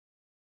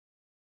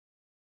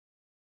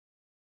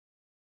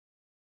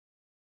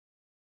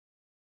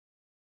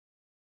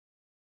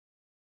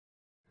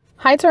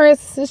Hi Taurus,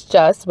 this is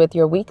Just with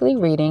your weekly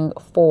reading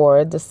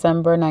for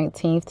December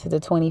 19th to the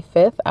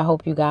 25th. I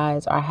hope you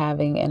guys are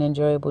having an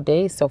enjoyable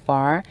day so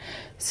far.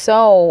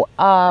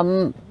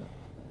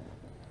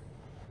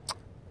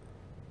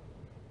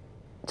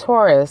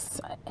 Taurus,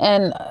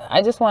 and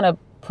I just want to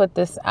put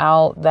this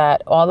out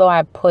that although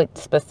I put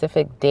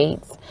specific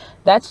dates,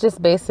 that's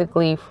just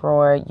basically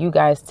for you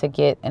guys to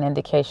get an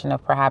indication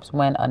of perhaps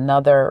when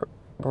another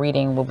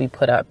reading will be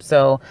put up.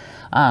 So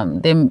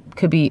there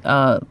could be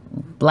a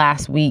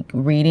last week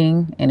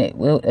reading, and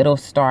it'll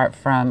start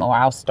from, or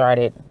I'll start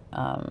it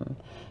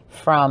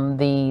from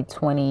the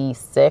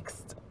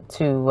 26th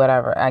to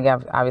whatever, I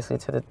guess obviously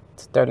to the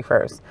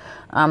 31st.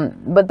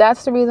 But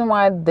that's the reason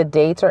why the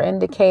dates are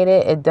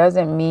indicated. It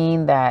doesn't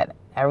mean that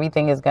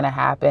everything is going to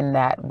happen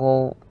that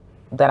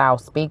I'll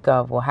speak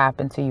of will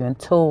happen to you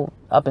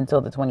up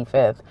until the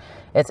 25th.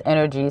 It's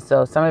energy,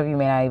 so some of you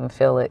may not even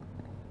feel it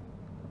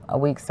a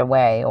week's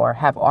away or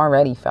have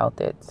already felt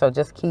it. So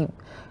just keep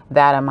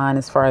that in mind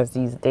as far as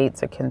these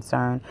dates are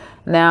concerned.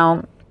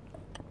 Now,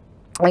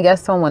 I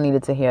guess someone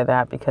needed to hear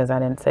that because I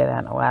didn't say that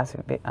in the last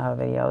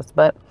videos.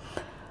 But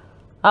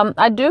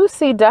I do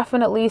see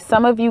definitely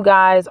some of you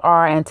guys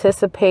are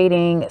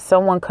anticipating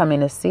someone coming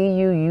to see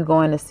you, you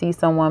going to see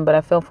someone. But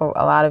I feel for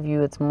a lot of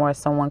you, it's more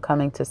someone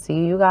coming to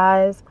see you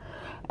guys.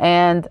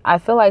 And I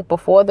feel like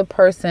before the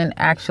person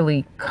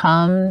actually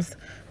comes,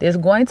 there's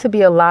going to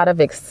be a lot of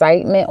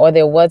excitement, or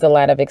there was a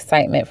lot of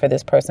excitement for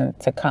this person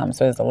to come.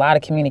 So there's a lot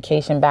of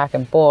communication back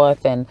and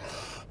forth, and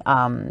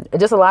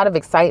just a lot of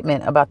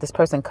excitement about this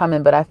person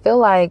coming. But I feel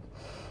like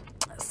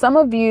some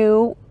of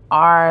you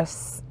are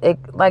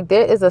like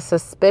there is a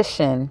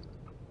suspicion,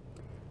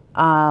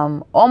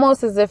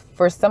 almost as if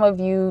for some of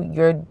you,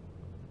 you're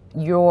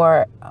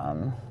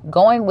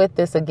going with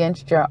this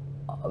against your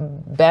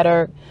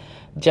better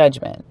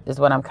judgment is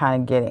what I'm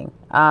kind of getting.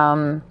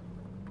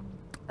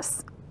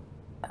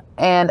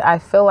 And I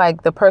feel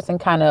like the person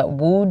kind of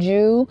wooed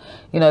you.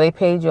 You know, they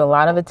paid you a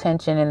lot of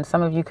attention, and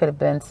some of you could have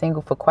been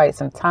single for quite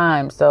some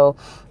time. So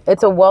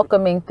it's a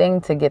welcoming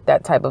thing to get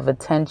that type of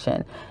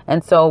attention.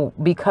 And so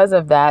because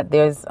of that,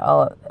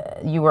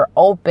 you were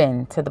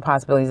open to the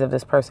possibilities of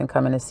this person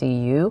coming to see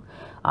you.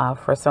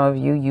 For some of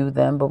you,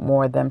 them, but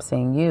more them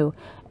seeing you.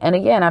 And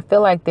again, I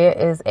feel like there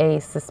is a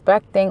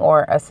suspecting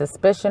or a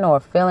suspicion or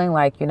a feeling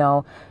like,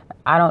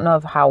 I don't know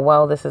how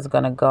well this is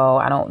going to go.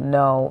 I don't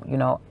know,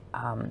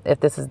 if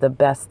this is the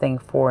best thing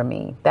for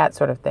me, that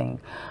sort of thing.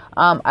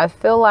 I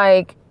feel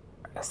like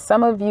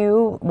some of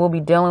you will be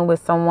dealing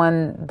with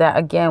someone that,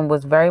 again,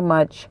 was very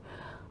much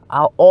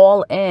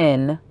all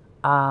in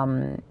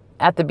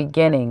at the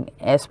beginning,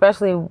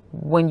 especially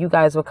when you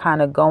guys were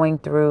kind of going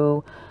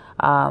through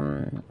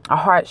a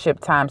hardship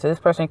time. So this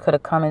person could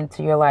have come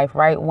into your life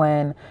right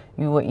when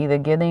you were either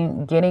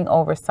getting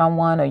over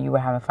someone, or you were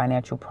having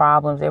financial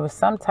problems. There was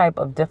some type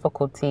of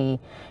difficulty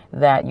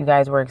that you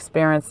guys were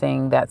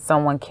experiencing, that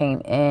someone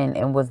came in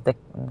and was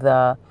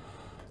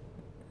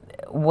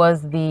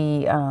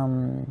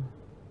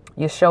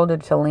your shoulder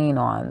to lean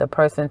on, the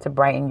person to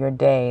brighten your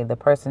day, the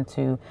person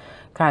to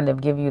kind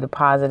of give you the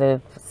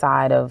positive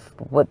side of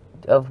what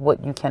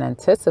you can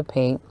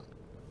anticipate.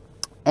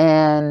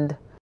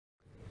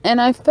 And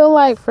I feel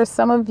like for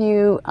some of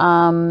you,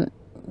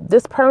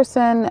 this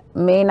person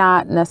may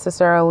not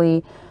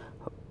necessarily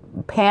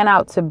pan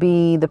out to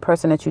be the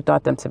person that you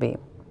thought them to be.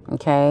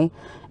 Okay.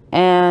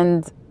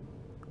 And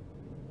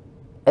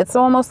it's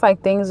almost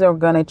like things are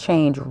going to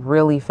change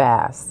really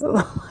fast.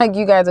 Like some of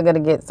you guys are going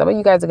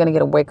to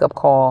get a wake up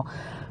call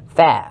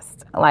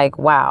fast. Like,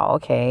 wow.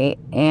 Okay.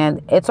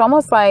 And it's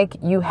almost like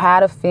you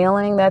had a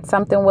feeling that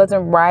something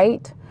wasn't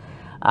right.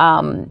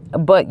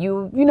 But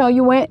you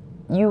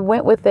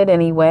went with it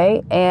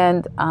anyway.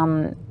 And,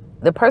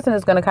 the person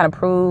is going to kind of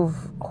prove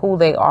who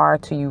they are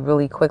to you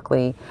really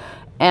quickly.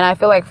 And I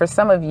feel like for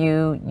some of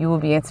you, you will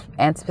be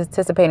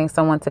anticipating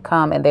someone to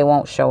come and they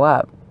won't show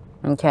up.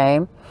 Okay.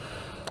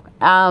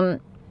 For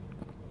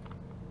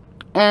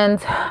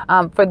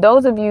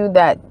those of you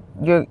that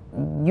you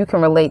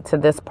can relate to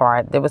this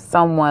part, there was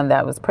someone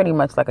that was pretty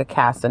much like a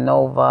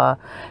Casanova,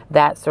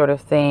 that sort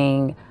of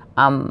thing.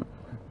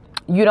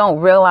 You don't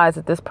realize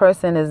that this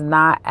person is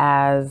not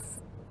as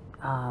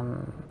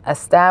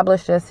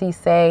established as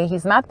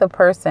he's not the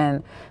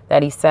person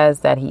that he says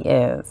that he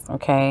is.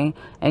 Okay.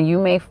 And you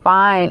may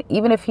find,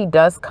 even if he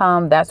does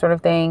come, that sort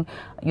of thing,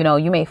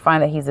 you may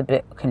find that he's a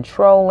bit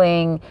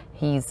controlling.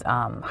 He's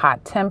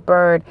hot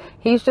tempered.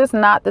 He's just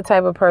not the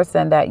type of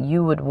person that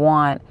you would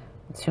want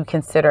to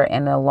consider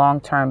in a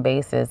long-term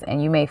basis.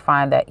 And you may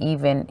find that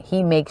even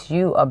he makes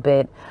you a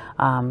bit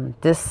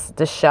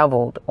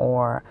disheveled,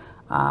 or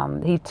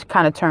he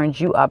kind of turns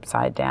you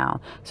upside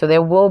down. So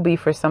there will be,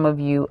 for some of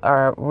you,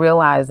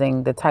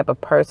 realizing the type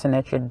of person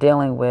that you're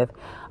dealing with,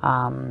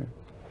 and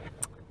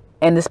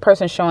this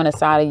person showing a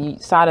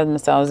side of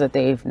themselves that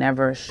they've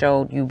never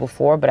showed you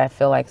before. But I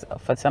feel like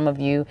for some of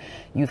you,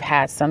 you've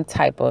had some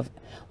type of,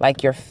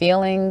 like, your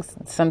feelings,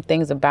 some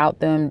things about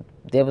them.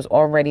 There was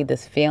already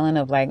this feeling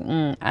of like,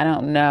 I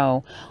don't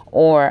know,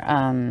 or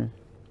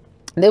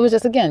there was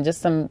just, again,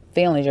 just some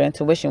feelings. Your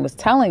intuition was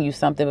telling you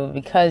something, but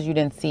because you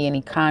didn't see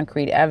any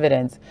concrete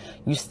evidence,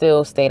 you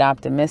still stayed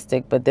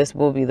optimistic. But this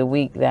will be the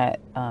week that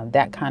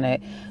that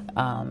kind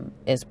of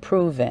is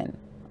proven.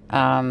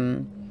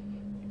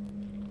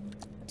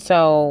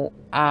 So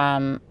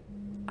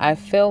I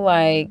feel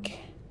like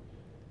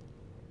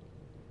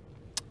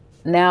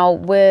now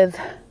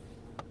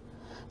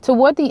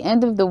toward the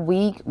end of the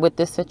week with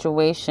this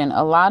situation,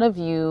 a lot of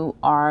you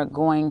are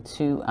going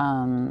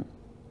to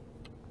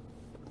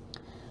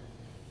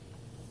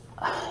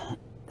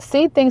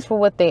see things for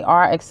what they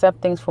are,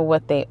 accept things for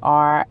what they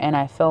are, and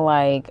I feel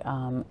like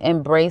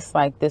embrace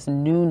like this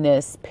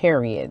newness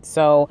period.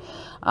 So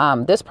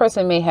this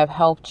person may have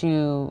helped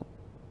you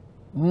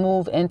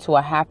move into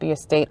a happier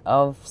state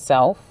of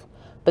self,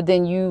 but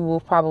then you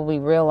will probably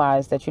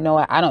realize that, you know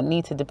what, I don't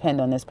need to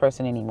depend on this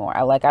person anymore.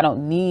 I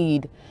don't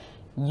need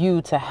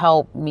you to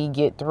help me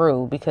get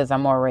through because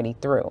I'm already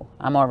through.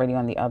 I'm already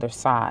on the other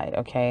side.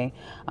 Okay.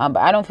 But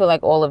I don't feel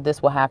like all of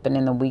this will happen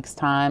in a week's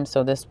time.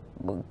 So this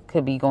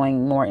could be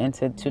going more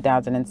into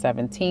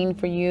 2017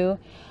 for you.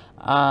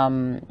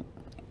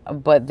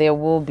 But there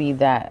will be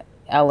that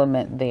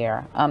element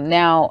there.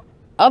 Now,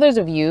 others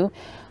of you,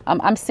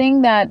 I'm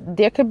seeing that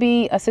there could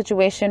be a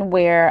situation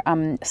where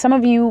some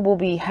of you will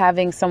be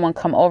having someone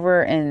come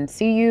over and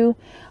see you,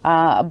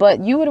 but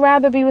you would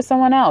rather be with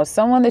someone else,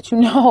 someone that you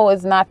know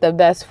is not the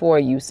best for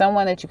you,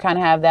 someone that you kind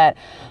of have that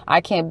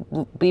I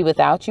can't be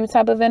without you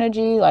type of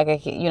energy. Like, I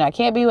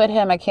can't be with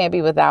him, I can't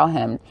be without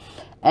him.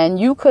 And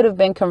you could have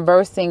been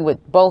conversing with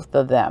both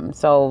of them.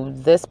 So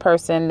this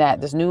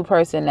new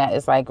person that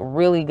is like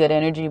really good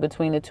energy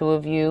between the two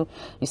of you,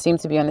 you seem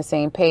to be on the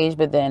same page,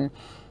 but then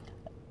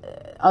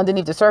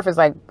underneath the surface,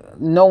 like,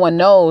 no one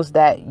knows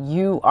that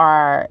you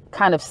are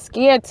kind of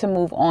scared to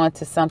move on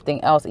to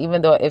something else,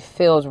 even though it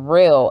feels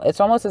real. It's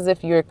almost as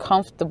if you're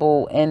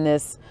comfortable in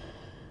this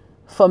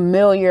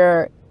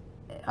familiar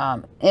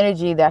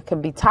energy that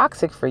could be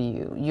toxic for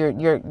you.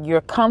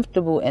 You're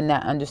comfortable in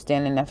that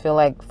understanding. I feel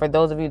like for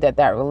those of you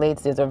that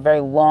relates, there's a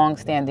very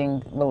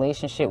long-standing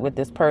relationship with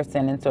this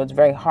person, and so it's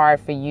very hard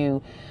for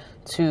you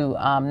to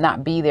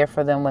not be there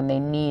for them when they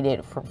need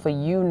it, for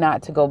you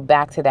not to go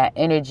back to that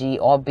energy,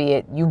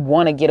 albeit you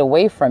want to get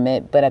away from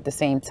it, but at the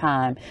same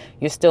time,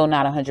 you're still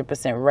not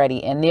 100%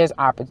 ready. And there's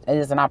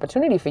an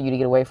opportunity for you to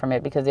get away from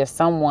it because there's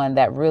someone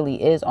that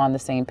really is on the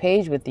same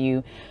page with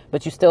you,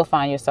 but you still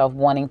find yourself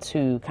wanting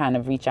to kind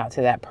of reach out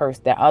to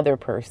that other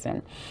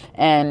person.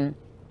 And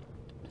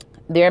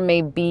there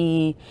may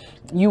be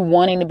you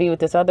wanting to be with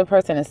this other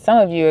person, and some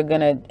of you are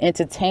going to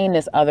entertain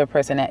this other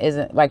person that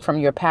isn't, like, from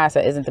your past,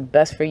 that isn't the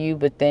best for you,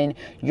 but then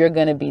you're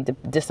going to be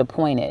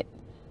disappointed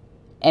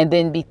and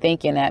then be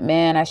thinking that,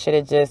 man, I should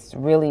have just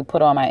really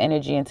put all my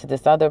energy into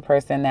this other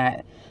person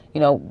that,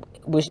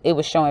 it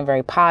was showing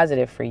very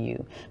positive for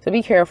you. So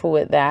be careful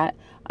with that.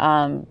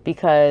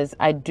 Because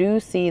I do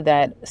see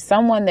that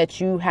someone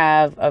that you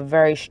have a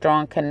very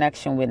strong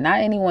connection with, not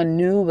anyone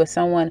new, but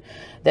someone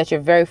that you're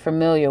very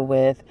familiar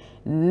with,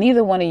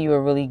 neither one of you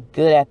are really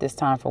good at this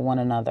time for one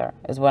another,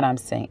 is what I'm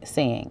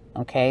seeing.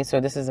 Okay, so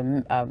this is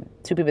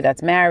two people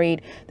that's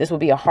married. This will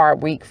be a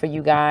hard week for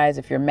you guys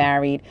if you're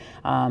married.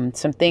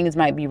 Some things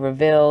might be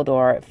revealed,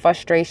 or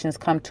frustrations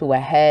come to a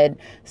head.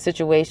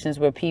 Situations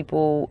where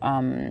people,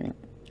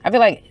 I feel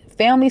like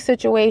family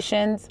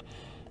situations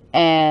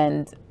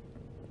and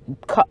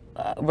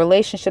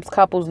relationships,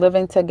 couples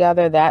living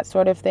together, that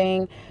sort of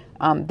thing.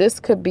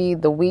 This could be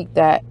the week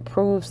that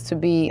proves to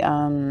be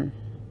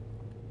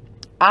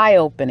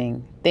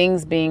eye-opening,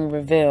 things being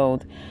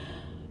revealed.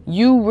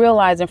 You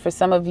realizing, for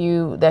some of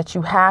you, that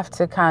you have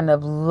to kind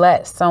of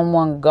let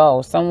someone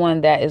go,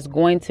 someone that is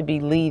going to be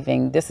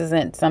leaving. This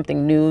isn't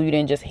something new. You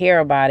didn't just hear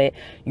about it.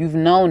 You've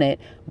known it.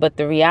 But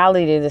the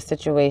reality of the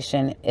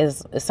situation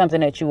is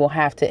something that you will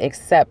have to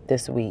accept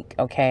this week.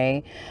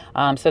 Okay.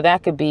 So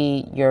that could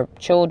be your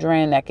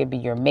children. That could be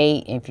your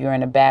mate. If you're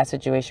in a bad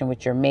situation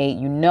with your mate,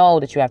 you know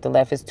that you have to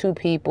let, if it's two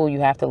people,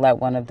 you have to let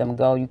one of them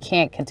go. You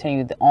can't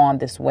continue on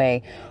this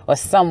way, or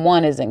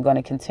someone isn't going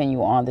to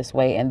continue on this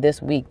way. And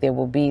this week there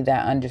will be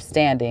that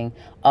understanding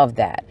of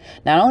that.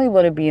 Not only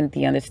will it be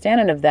the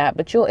understanding of that,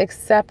 but you'll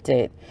accept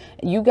it.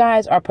 You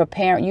guys are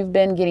prepared. You've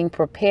been getting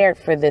prepared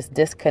for this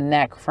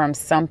disconnect from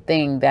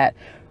something that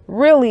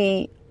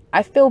really,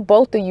 I feel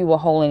both of you are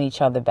holding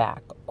each other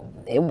back.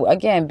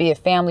 Again, be it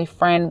family,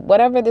 friend,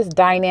 whatever this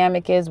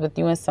dynamic is with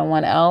you and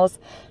someone else,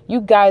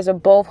 you guys are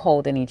both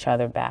holding each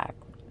other back.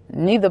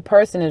 Neither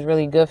person is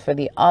really good for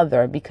the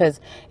other because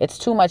it's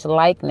too much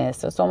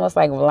likeness. It's almost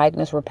like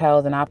likeness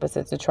repels and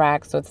opposites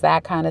attract. So it's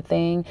that kind of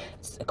thing.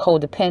 It's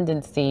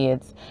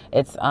codependency.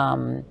 It's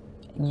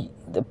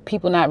the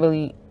people not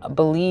really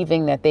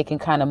believing that they can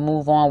kind of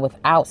move on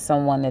without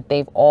someone that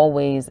they've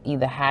always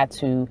either had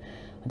to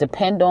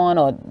depend on,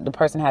 or the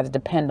person had to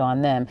depend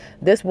on them.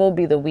 This will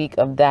be the week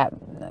of that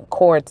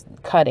cord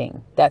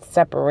cutting, that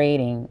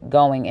separating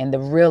going, and the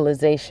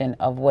realization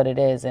of what it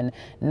is. And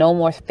no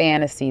more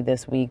fantasy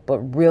this week, but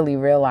really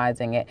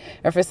realizing it.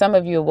 And for some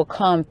of you, it will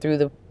come through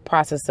the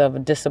process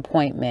of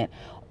disappointment,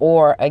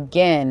 or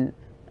again,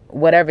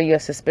 whatever your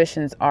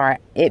suspicions are,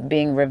 it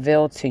being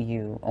revealed to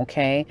you,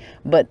 okay?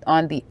 But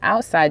on the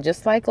outside,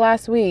 just like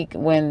last week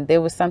when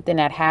there was something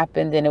that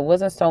happened, and it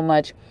wasn't so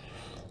much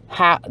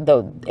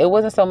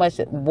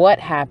what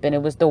happened,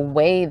 it was the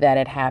way that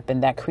it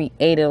happened that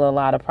created a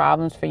lot of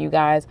problems for you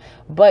guys.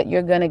 But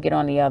you're going to get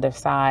on the other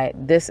side.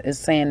 This is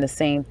saying the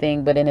same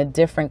thing, but in a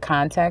different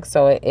context.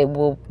 So it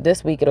will,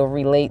 this week, it'll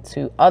relate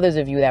to others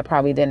of you that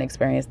probably didn't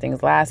experience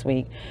things last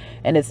week.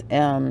 And it's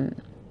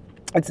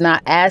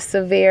not as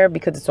severe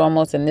because it's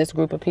almost, in this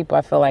group of people,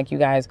 I feel like you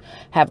guys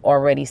have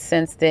already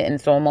sensed it. And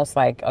it's almost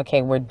like,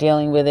 okay, we're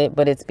dealing with it,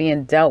 but it's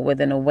being dealt with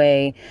in a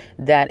way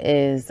that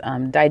is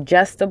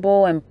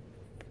digestible. And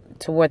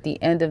toward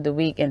the end of the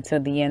week until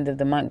the end of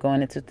the month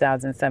going into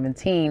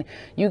 2017,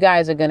 you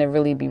guys are going to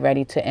really be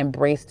ready to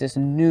embrace this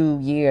new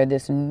year,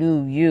 this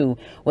new you,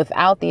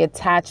 without the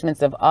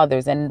attachments of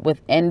others,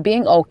 and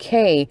being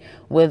okay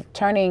with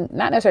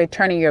not necessarily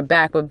turning your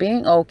back, but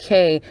being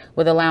okay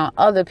with allowing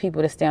other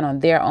people to stand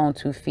on their own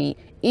 2 feet,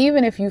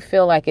 even if you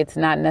feel like it's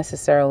not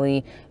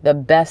necessarily the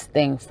best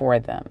thing for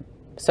them.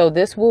 So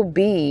this will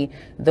be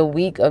the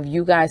week of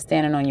you guys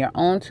standing on your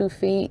own 2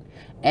 feet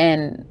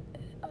and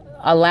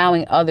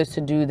allowing others to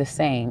do the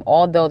same.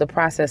 Although the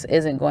process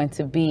isn't going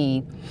to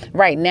be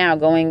right now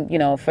going,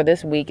 for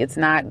this week, it's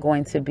not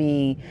going to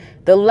be,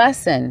 the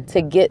lesson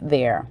to get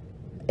there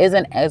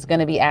isn't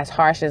going to be as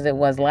harsh as it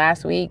was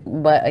last week.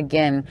 But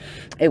again,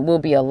 it will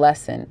be a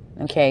lesson,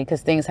 okay?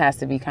 Because things has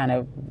to be kind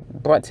of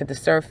brought to the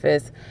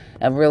surface,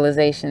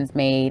 realizations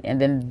made, and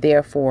then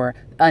therefore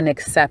an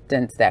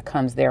acceptance that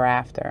comes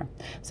thereafter.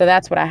 So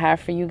that's what I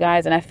have for you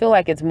guys. And I feel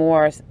like it's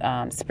more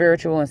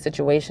spiritual and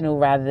situational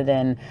rather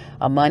than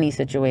a money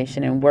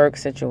situation and work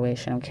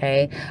situation,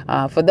 okay?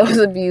 For those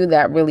of you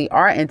that really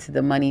are into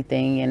the money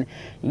thing and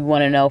you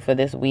want to know for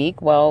this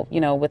week, well,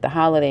 with the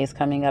holidays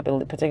coming up,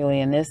 particularly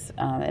in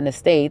the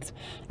States,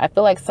 I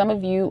feel like some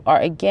of you are,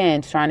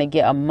 again, trying to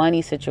get a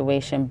money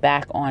situation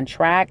back on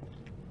track.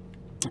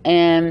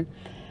 And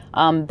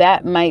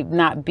that might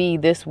not be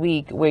this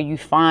week where you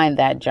find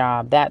that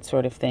job, that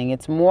sort of thing.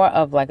 It's more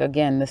of like,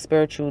 again, the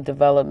spiritual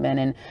development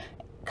and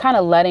kind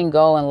of letting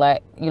go and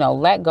let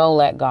go,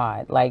 let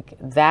God. Like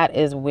that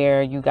is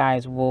where you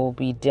guys will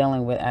be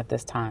dealing with at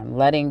this time.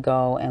 Letting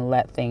go and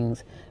let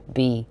things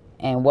be,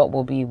 and what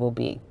will be will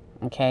be.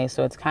 Okay,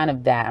 so it's kind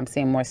of that. I'm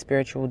seeing more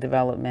spiritual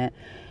development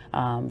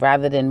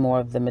rather than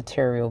more of the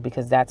material,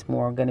 because that's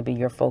more going to be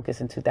your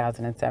focus in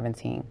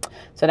 2017.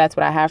 So that's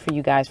what I have for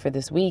you guys for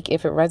this week.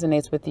 If it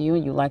resonates with you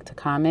and you'd like to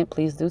comment,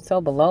 please do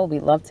so below.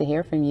 We'd love to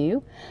hear from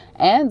you.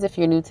 And if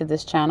you're new to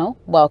this channel,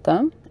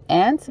 welcome,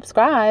 and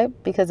subscribe,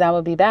 because I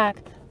will be back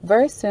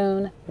very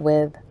soon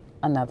with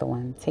another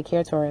one. Take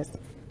care, Taurus.